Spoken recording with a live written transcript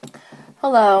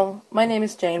Hello, my name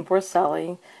is Jane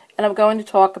Borselli, and I'm going to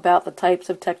talk about the types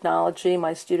of technology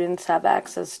my students have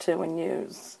access to and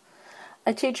use.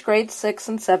 I teach grade 6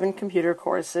 and 7 computer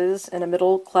courses in a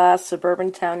middle-class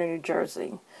suburban town in New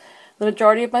Jersey. The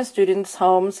majority of my students'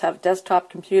 homes have desktop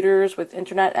computers with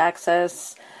internet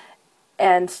access,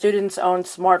 and students own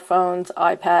smartphones,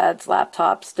 iPads,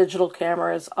 laptops, digital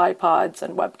cameras, iPods,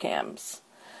 and webcams.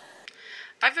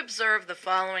 I've observed the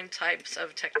following types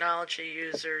of technology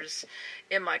users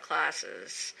in my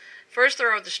classes. First,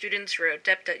 there are the students who are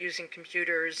adept at using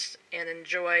computers and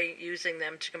enjoy using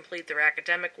them to complete their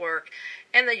academic work,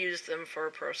 and they use them for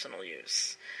personal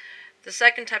use. The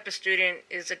second type of student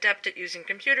is adept at using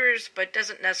computers, but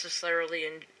doesn't necessarily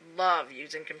love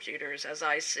using computers, as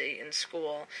I see in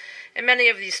school. And many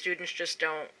of these students just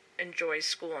don't enjoy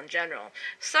school in general.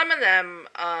 Some of them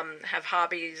have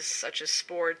hobbies such as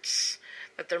sports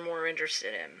that they're more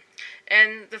interested in.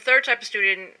 And the third type of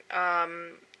student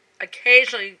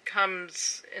occasionally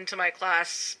comes into my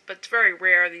class, but it's very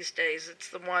rare these days. It's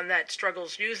the one that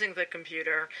struggles using the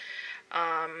computer.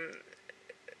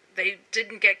 They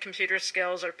didn't get computer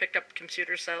skills or pick up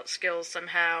computer skills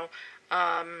somehow,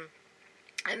 and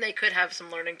they could have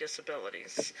some learning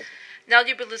disabilities. Now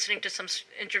you'll be listening to some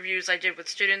interviews I did with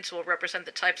students who will represent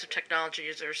the types of technology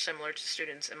users similar to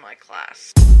students in my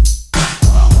class.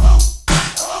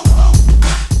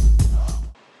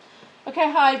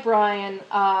 Okay, hi Brian.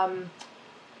 I'm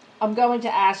going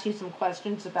to ask you some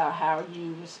questions about how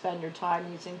you spend your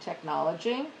time using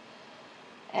technology.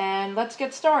 And let's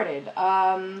get started.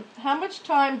 How much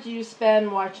time do you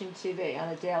spend watching TV on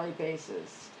a daily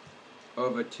basis?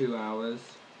 Over 2 hours.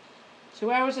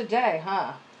 2 hours a day,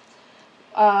 huh?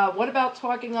 What about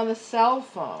talking on the cell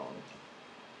phone?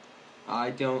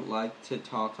 I don't like to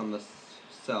talk on the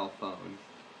cell phone.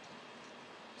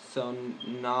 So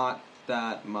not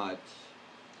that much.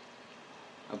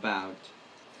 About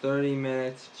 30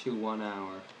 minutes to 1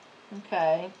 hour.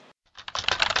 Okay.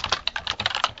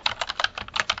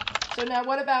 So now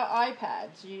what about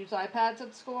iPads? You use iPads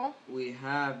at school? We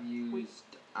have used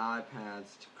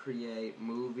iPads to create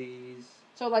movies.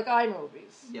 So like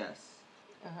iMovies? Yes.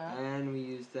 Uh-huh. And we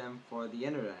use them for the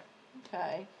internet.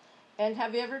 Okay. And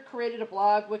have you ever created a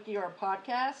blog, wiki, or a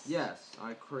podcast? Yes,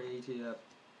 I created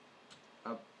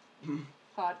a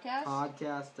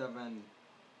podcast of an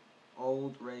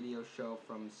old radio show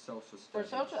from social studies. For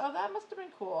social? Oh, that must have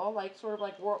been cool. Like sort of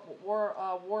like War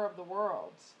of the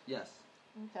Worlds. Yes.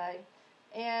 Okay.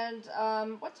 And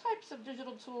what types of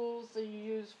digital tools do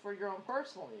you use for your own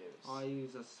personal use? I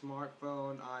use a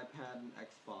smartphone, iPad, and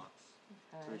Xbox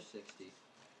 360.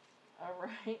 All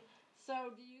right. So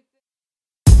do you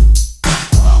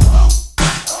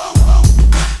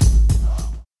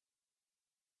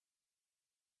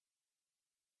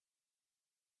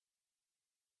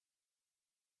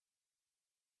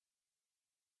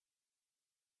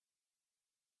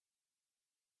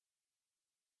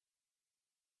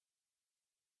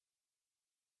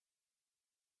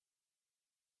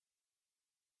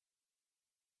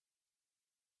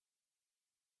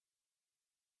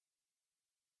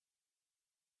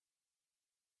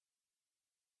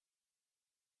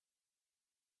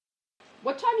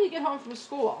What time do you get home from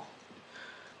school?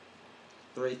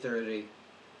 3:30.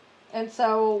 And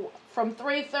so from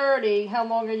 3:30, how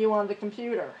long are you on the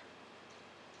computer?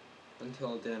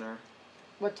 Until dinner.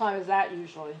 What time is that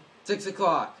usually? 6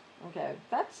 o'clock. Okay,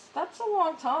 that's a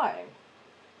long time.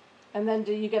 And then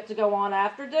do you get to go on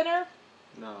after dinner?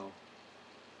 No.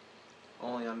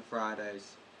 Only on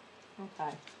Fridays.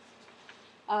 Okay.